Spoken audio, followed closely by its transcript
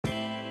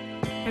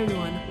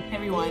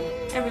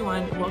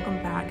Everyone,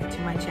 welcome back to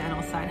my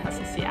channel, Side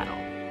Hustle Seattle.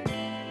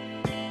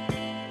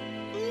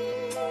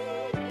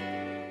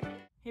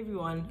 Hey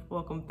everyone,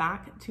 welcome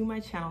back to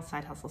my channel,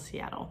 Side Hustle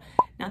Seattle.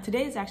 Now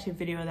today is actually a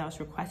video that was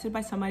requested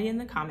by somebody in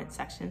the comment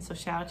section, so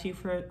shout out to you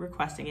for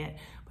requesting it.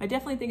 But I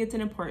definitely think it's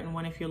an important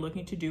one if you're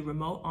looking to do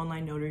remote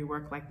online notary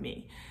work like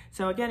me.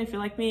 So again, if you're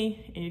like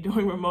me and you're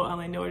doing remote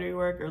online notary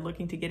work or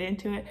looking to get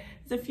into it,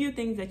 there's a few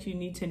things that you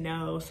need to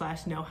know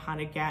how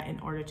to get in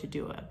order to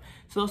do it.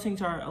 So those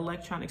things are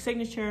electronic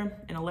signature,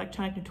 an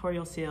electronic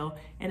notarial seal,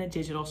 and a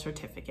digital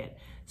certificate.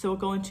 So we'll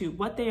go into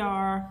what they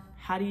are,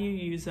 how do you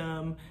use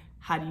them,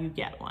 how do you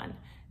get one?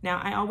 Now,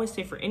 I always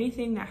say for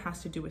anything that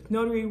has to do with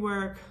notary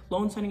work,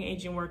 loan signing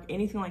agent work,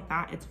 anything like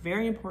that, it's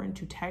very important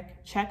to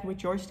check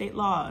with your state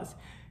laws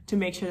to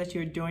make sure that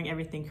you're doing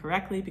everything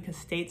correctly, because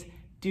states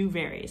do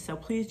vary. So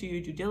please do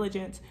your due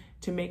diligence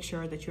to make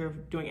sure that you're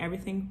doing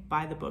everything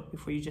by the book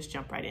before you just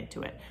jump right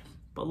into it.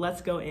 But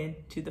let's go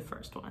into the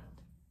first one.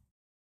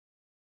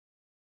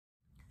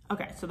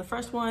 Okay, so the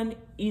first one,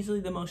 easily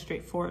the most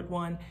straightforward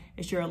one,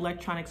 is your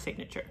electronic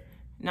signature.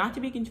 Not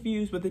to be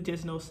confused with the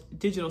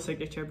digital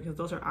signature, because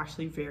those are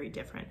actually very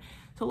different.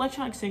 So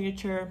electronic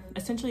signature,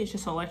 essentially it's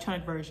just an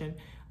electronic version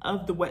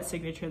of the wet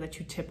signature that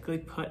you typically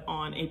put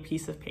on a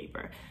piece of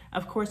paper.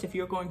 Of course, if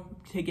you're going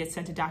to get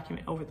sent a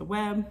document over the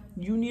web,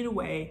 you need a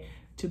way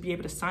to be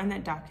able to sign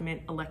that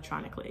document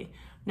electronically.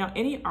 Now,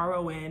 any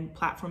RON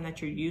platform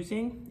that you're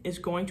using is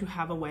going to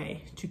have a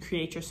way to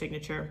create your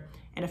signature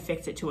and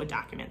affix it to a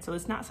document. So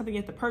it's not something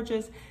you have to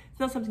purchase. It's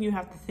not something you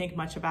have to think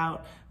much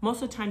about.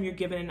 Most of the time you're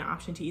given an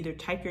option to either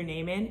type your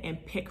name in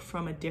and pick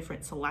from a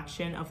different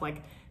selection of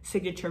like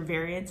signature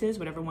variances,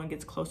 whatever one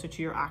gets closer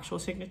to your actual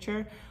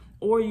signature,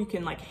 or you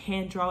can like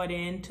hand draw it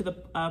into the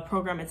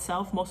program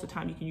itself. Most of the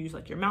time you can use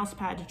like your mouse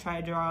pad to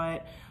try to draw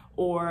it,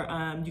 or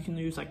you can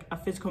use like a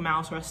physical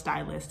mouse or a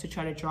stylus to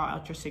try to draw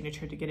out your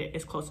signature to get it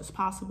as close as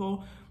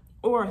possible.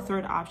 Or a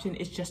third option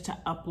is just to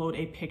upload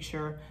a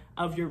picture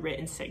of your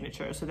written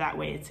signature, so that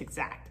way it's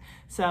exact.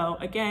 So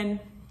again,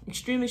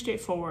 extremely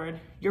straightforward.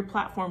 Your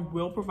platform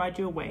will provide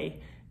you a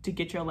way to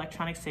get your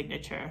electronic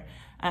signature.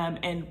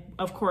 And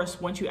of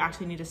course, once you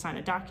actually need to sign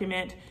a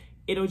document,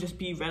 it'll just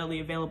be readily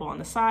available on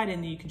the side,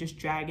 and then you can just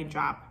drag and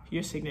drop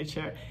your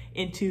signature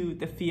into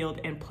the field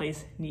and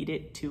place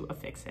needed to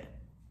affix it.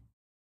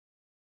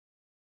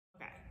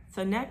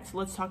 So next,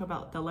 let's talk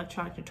about the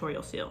electronic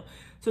notarial seal.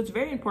 So it's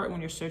very important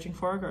when you're searching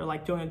for it or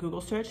like doing a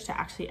Google search to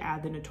actually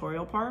add the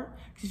notarial part.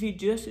 Because if you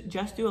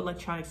just do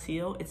electronic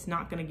seal, it's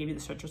not gonna give you the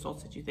search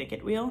results that you think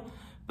it will.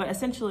 But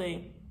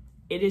essentially,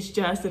 it is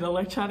just an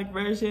electronic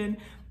version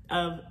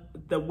of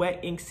the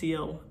wet ink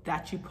seal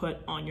that you put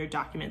on your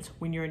documents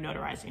when you're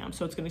notarizing them.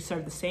 So it's gonna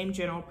serve the same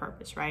general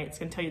purpose, right? It's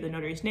gonna tell you the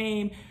notary's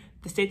name,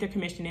 the state they're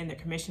commissioned in, their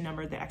commission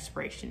number, the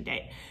expiration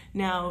date.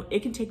 Now,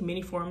 it can take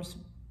many forms,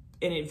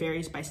 and it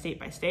varies by state,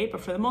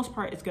 but for the most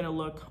part, it's gonna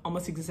look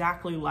almost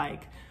exactly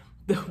like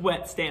the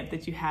wet stamp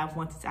that you have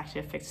once it's actually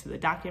affixed to the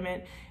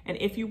document. And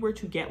if you were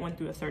to get one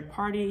through a third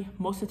party,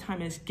 most of the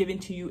time it's given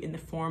to you in the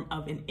form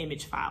of an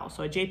image file.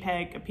 So a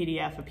JPEG, a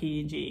PDF, a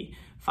PNG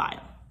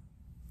file.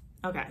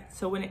 Okay,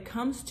 so when it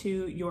comes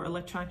to your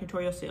electronic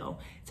notarial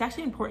seal, it's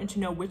actually important to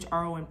know which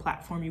RON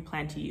platform you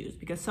plan to use,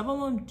 because some of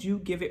them do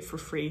give it for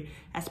free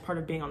as part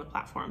of being on the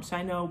platform. So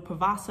I know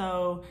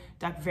Pavaso,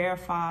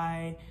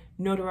 DocVerify,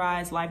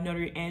 Notarize, Live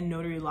Notary, and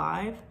Notary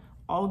Live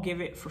all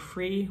give it for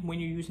free when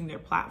you're using their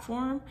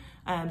platform.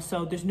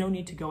 So there's no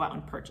need to go out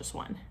and purchase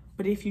one.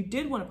 But if you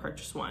did want to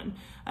purchase one,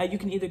 you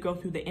can either go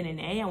through the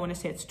NNA. I want to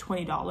say it's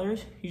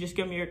 $20. You just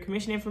give them your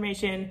commission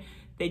information,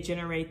 they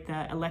generate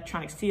the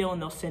electronic seal,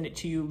 and they'll send it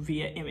to you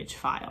via image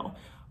file.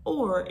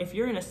 Or if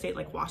you're in a state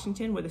like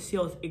Washington where the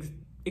seal is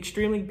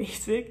extremely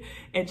basic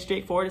and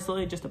straightforward, it's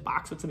literally just a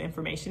box with some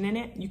information in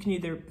it, you can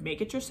either make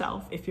it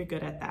yourself if you're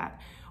good at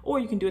that, or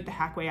you can do it the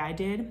hack way I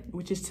did,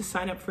 which is to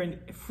sign up for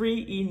a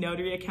free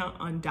e-notary account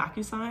on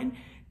DocuSign.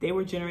 They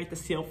will generate the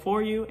seal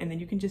for you, and then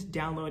you can just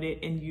download it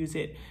and use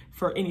it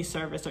for any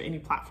service or any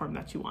platform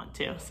that you want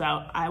to. So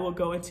I will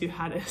go into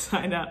how to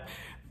sign up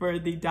for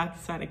the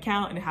DocuSign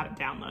account and how to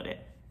download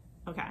it.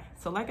 Okay,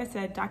 so like I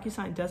said,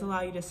 DocuSign does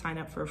allow you to sign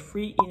up for a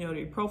free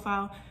e-notary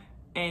profile,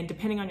 and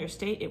depending on your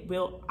state, it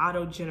will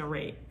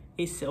auto-generate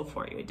a seal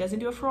for you. It doesn't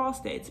do it for all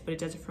states, but it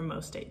does it for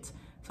most states.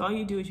 So all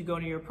you do is you go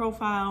into your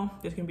profile,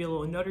 there's gonna be a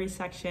little notary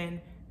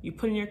section, you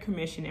put in your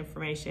commission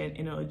information,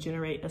 and it'll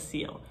generate a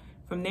seal.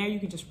 From there, you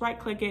can just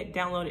right-click it,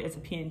 download it as a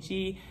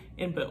PNG,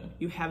 and boom,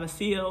 you have a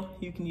seal.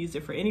 You can use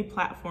it for any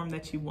platform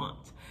that you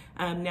want.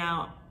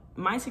 Now,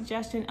 my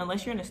suggestion,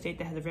 unless you're in a state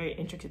that has a very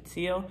intricate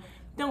seal,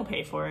 don't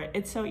pay for it.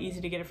 It's so easy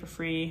to get it for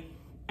free.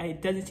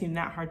 It doesn't seem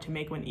that hard to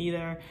make one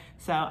either.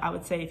 So I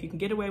would say if you can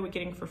get away with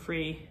getting it for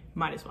free,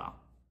 might as well.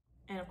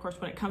 And of course,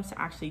 when it comes to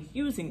actually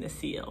using the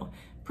seal,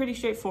 pretty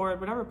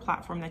straightforward. Whatever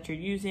platform that you're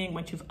using,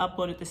 once you've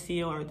uploaded the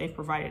seal or they've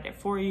provided it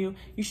for you,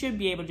 you should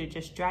be able to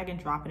just drag and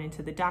drop it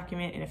into the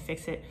document and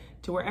affix it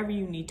to wherever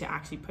you need to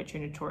actually put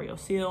your notarial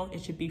seal.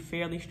 It should be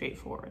fairly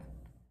straightforward.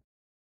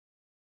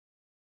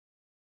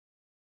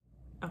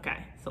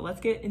 Okay, so let's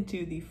get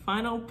into the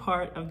final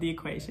part of the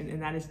equation,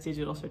 and that is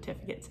digital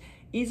certificates.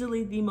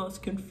 Easily the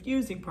most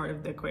confusing part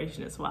of the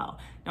equation as well.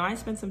 Now, I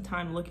spent some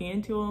time looking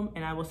into them,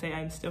 and I will say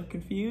I'm still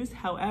confused.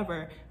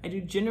 However, I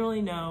do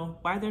generally know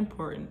why they're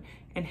important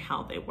and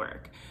how they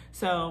work.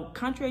 So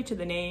contrary to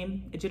the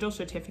name, a digital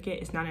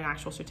certificate is not an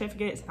actual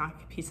certificate, it's not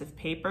a piece of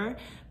paper,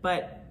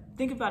 but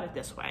think about it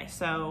this way.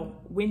 So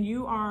when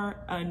you are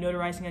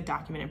notarizing a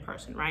document in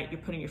person, right?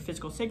 You're putting your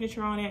physical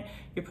signature on it,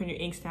 you're putting your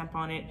ink stamp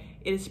on it.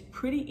 It is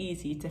pretty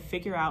easy to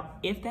figure out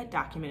if that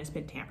document has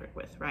been tampered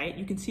with, right?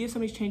 You can see if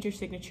somebody's changed their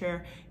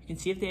signature, you can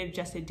see if they've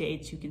adjusted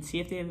dates, you can see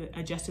if they've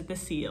adjusted the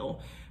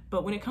seal.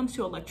 But when it comes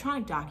to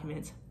electronic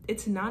documents,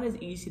 it's not as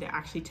easy to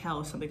actually tell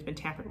if something's been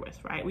tampered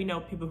with, right? We know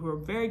people who are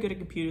very good at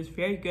computers,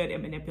 very good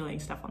at manipulating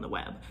stuff on the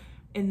web.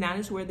 And that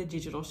is where the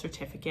digital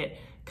certificate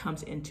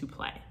comes into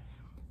play.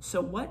 So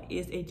what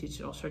is a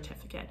digital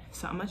certificate?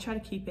 So I'm gonna try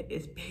to keep it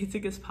as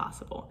basic as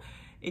possible.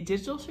 A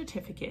digital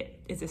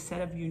certificate is a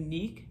set of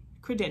unique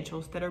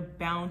credentials that are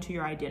bound to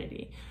your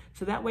identity.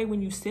 So that way,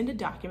 when you send a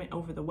document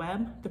over the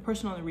web, the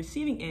person on the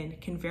receiving end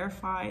can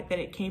verify that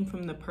it came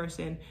from the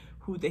person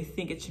who they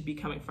think it should be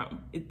coming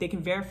from. They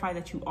can verify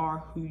that you are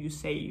who you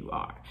say you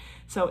are.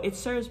 So it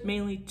serves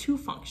mainly two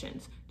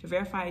functions: to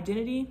verify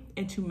identity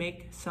and to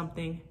make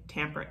something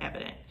tamper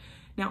evident.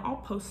 Now, I'll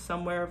post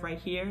somewhere right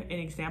here an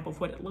example of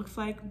what it looks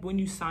like when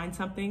you sign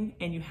something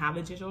and you have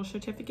a digital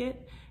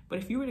certificate. But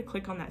if you were to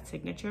click on that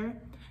signature,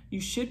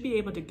 you should be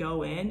able to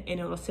go in and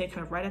it'll say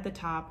kind of right at the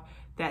top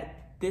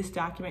that this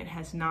document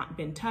has not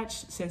been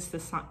touched since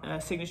the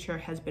signature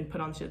has been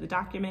put onto the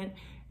document.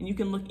 And you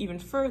can look even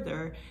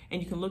further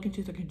and you can look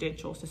into the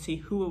credentials to see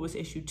who it was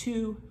issued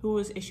to, who it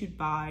was issued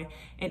by,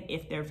 and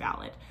if they're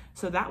valid.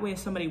 So that way, if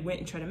somebody went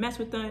and tried to mess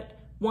with it,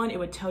 one, it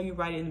would tell you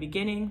right in the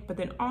beginning, but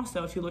then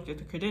also if you looked at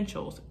the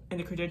credentials and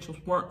the credentials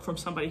weren't from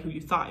somebody who you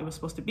thought it was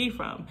supposed to be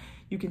from,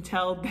 you can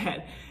tell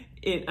that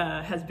it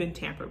has been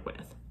tampered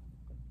with.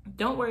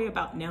 Don't worry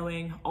about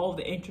knowing all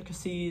the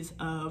intricacies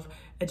of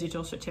a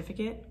digital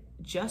certificate.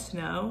 Just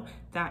know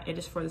that it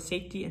is for the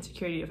safety and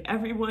security of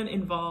everyone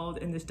involved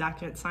in this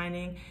document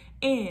signing.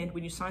 And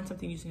when you sign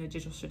something using a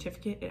digital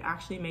certificate, it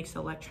actually makes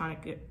the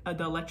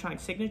electronic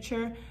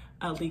signature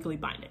legally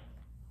binding.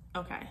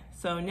 Okay,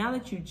 so now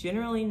that you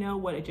generally know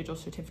what a digital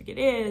certificate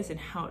is and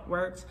how it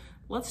works,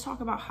 let's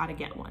talk about how to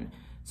get one.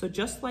 So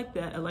just like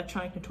the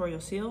electronic notarial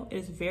seal, it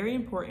is very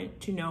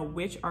important to know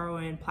which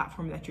RON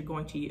platform that you're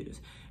going to use,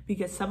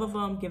 because some of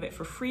them give it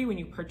for free when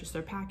you purchase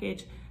their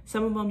package.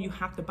 Some of them you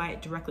have to buy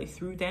it directly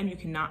through them. You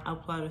cannot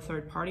upload a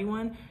third-party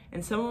one,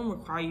 and some of them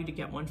require you to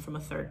get one from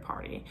a third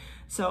party.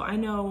 So I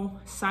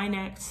know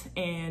Signex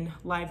and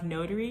Live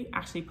Notary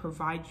actually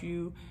provide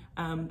you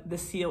the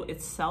seal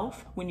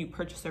itself when you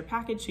purchase their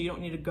package, so you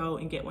don't need to go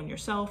and get one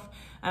yourself.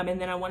 And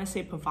then I want to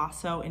say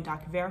Pavaso and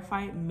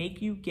DocVerify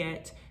make you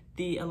get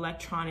the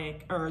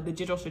electronic or the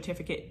digital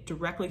certificate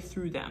directly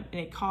through them,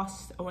 and it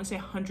costs, I want to say,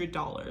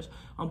 $100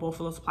 on both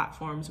of those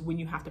platforms when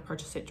you have to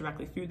purchase it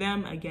directly through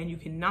them. Again, you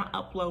cannot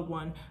upload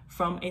one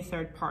from a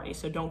third party,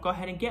 so don't go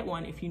ahead and get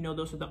one if you know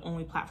those are the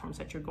only platforms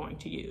that you're going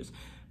to use.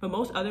 But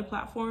most other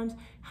platforms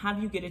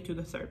have you get it through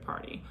the third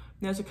party.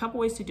 Now, there's a couple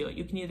ways to do it.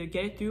 You can either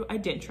get it through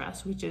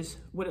IdenTrust, which is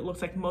what it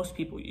looks like most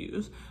people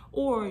use,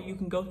 or you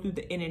can go through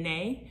the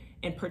NNA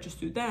and purchase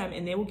through them,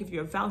 and they will give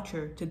you a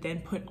voucher to then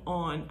put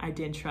on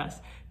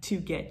IdenTrust to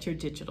get your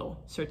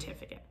digital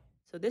certificate.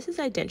 So this is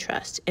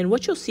IdenTrust, and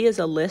what you'll see is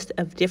a list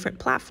of different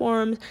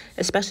platforms,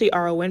 especially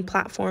RON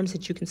platforms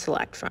that you can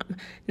select from.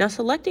 Now,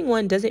 selecting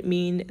one doesn't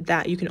mean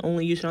that you can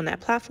only use it on that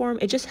platform.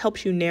 It just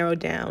helps you narrow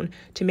down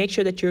to make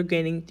sure that you're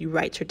getting the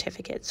right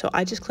certificate. So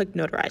I just clicked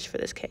Notarize for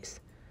this case.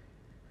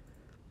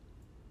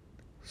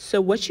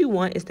 So what you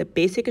want is the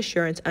basic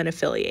assurance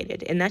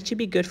unaffiliated, and that should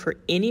be good for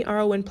any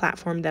RON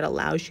platform that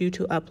allows you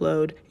to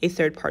upload a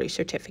third-party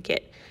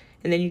certificate.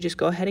 And then you just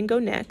go ahead and go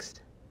next.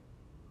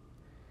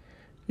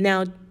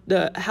 Now,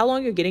 how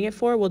long you're getting it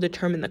for will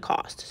determine the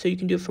cost. So you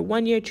can do it for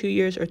 1 year, 2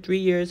 years, or 3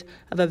 years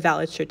of a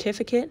valid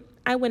certificate.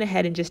 I went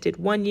ahead and just did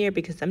 1 year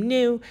because I'm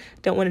new,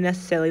 don't want to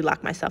necessarily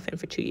lock myself in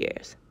for 2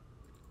 years.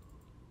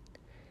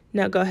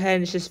 Now go ahead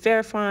and it's just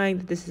verifying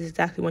that this is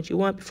exactly what you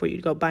want before you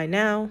go buy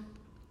now.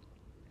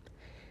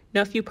 Now,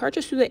 if you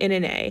purchase through the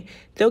NNA,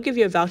 they'll give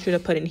you a voucher to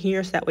put in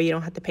here, so that way you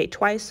don't have to pay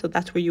twice. So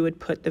that's where you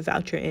would put the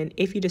voucher in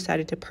if you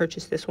decided to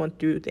purchase this one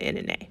through the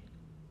NNA.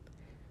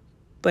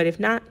 But if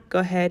not, go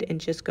ahead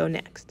and just go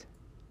next.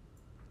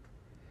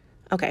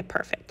 Okay,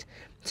 perfect.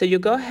 So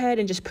you'll go ahead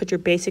and just put your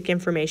basic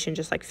information,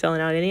 just like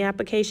filling out any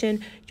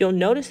application. You'll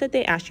notice that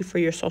they ask you for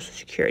your social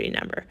security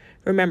number.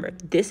 Remember,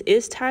 this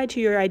is tied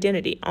to your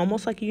identity,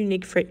 almost like a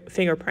unique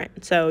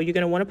fingerprint. So you're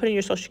going to want to put in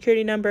your social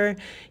security number.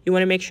 You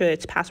want to make sure that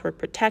it's password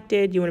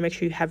protected. You want to make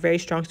sure you have very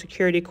strong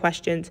security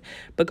questions.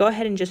 But go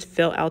ahead and just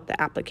fill out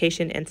the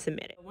application and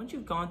submit it. Once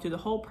you've gone through the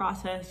whole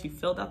process, you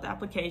filled out the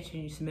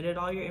application, you submitted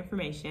all your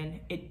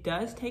information, it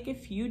does take a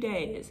few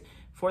days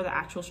for the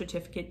actual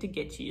certificate to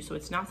get to you. So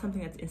it's not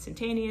something that's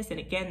instantaneous. And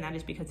again, that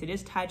is because it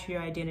is tied to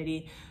your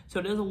identity. So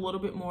it is a little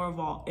bit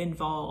more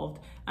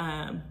involved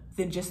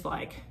than just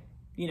like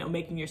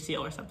making your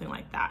seal or something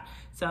like that.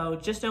 So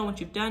just know once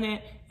you've done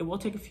it, it will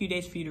take a few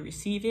days for you to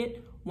receive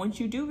it.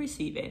 Once you do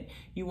receive it,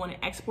 you want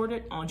to export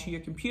it onto your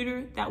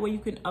computer. That way you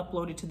can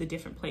upload it to the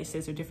different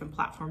places or different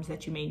platforms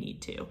that you may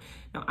need to.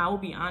 Now, I will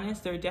be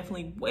honest, there are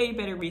definitely way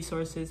better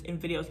resources and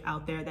videos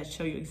out there that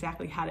show you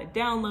exactly how to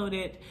download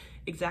it,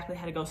 exactly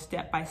how to go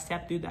step by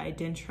step through the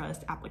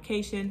IdenTrust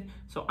application.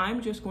 So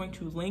I'm just going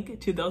to link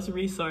to those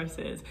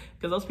resources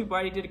because those people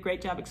already did a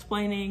great job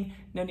explaining.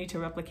 No need to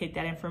replicate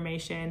that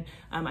information.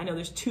 I know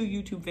there's 2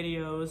 YouTube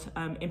videos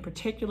in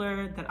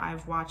particular that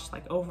I've watched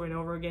like over and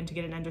over again to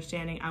get an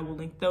understanding. I will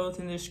link those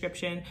in the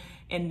description.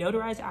 And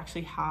Notarize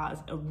actually has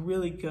a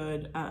really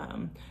good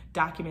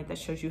document that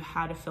shows you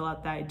how to fill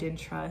out the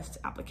IdenTrust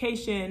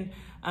application,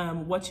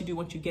 what to do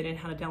once you get in,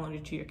 how to download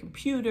it to your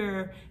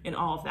computer, and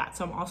all of that.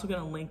 So I'm also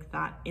going to link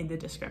that in the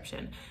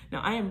description.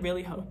 Now, I am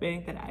really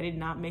hoping that I did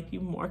not make you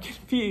more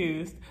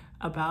confused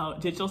about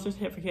digital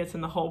certificates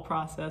and the whole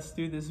process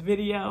through this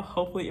video.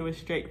 Hopefully it was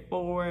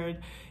straightforward.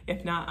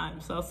 If not,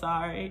 I'm so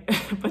sorry.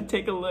 But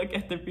take a look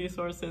at the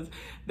resources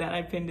that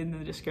I pinned in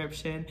the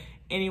description.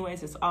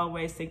 Anyways, as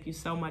always, thank you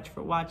so much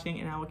for watching,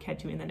 and I will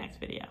catch you in the next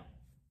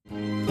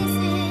video.